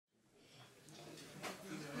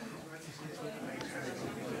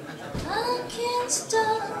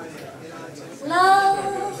stop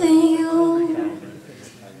loving you.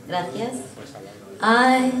 Gracias.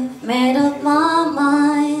 I've made up my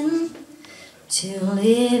mind to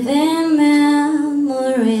live in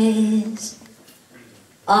memories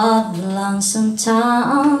of the lonesome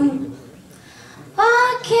town.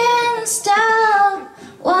 I can't stop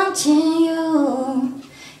wanting you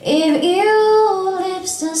if you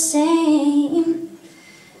lips the same.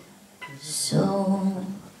 So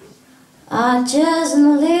I just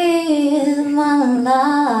live my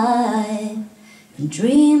life in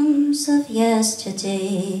dreams of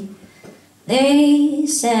yesterday. They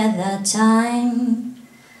said that time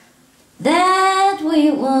that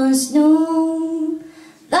we once knew,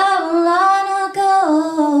 that long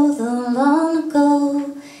ago,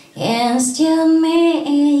 and still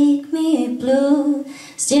make me blue,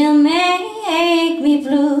 still make me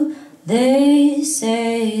blue. They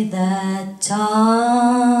say that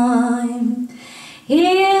time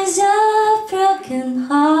is a broken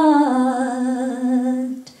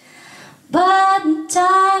heart, but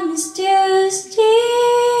time is still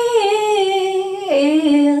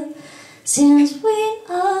since we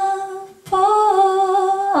are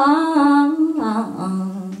born.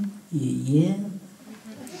 Yeah.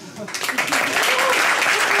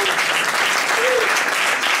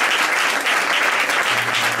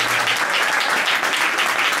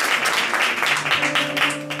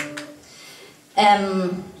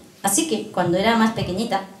 Así que cuando era más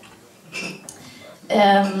pequeñita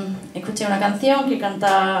escuché una canción que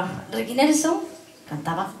cantaba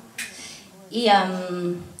y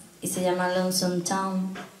se llama Lonesome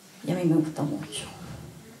Town y a mí me gusta mucho.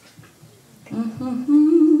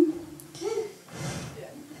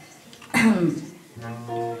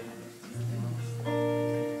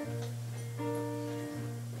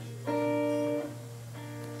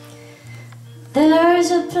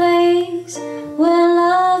 There's a place where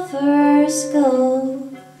lovers go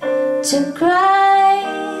to cry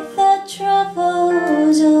their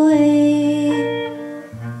troubles away,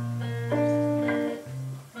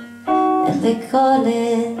 and they call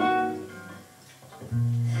it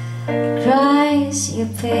price you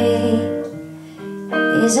pay.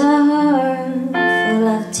 Is a heart full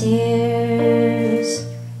of tears.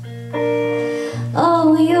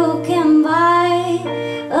 Oh, you can buy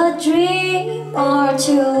a dream or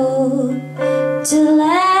two to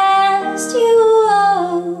last you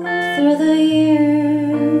all through the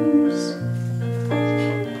years.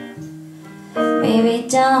 Maybe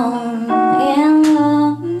down in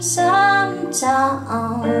lonesome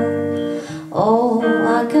town, oh,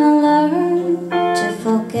 I can learn to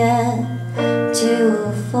forget,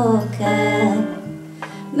 to forget.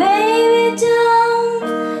 Maybe down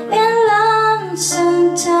in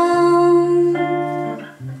lonesome town,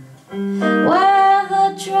 where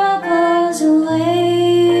the troubles away.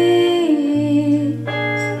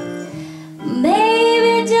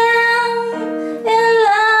 Maybe down in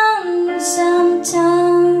lonesome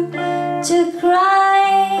town to cry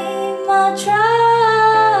my troubles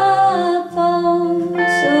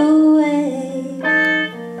away.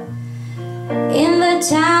 In the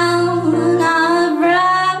town of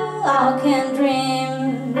broken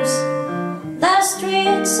dreams, the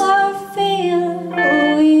streets are filled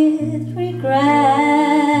with regret.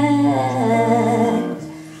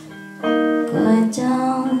 Going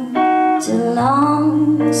down to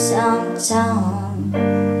lonesome town,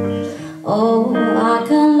 oh, I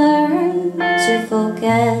can learn to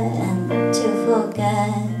forget and to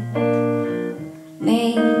forget.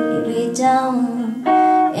 Maybe down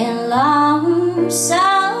in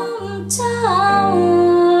lonesome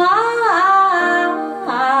town,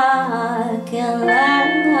 I can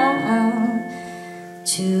learn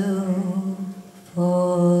to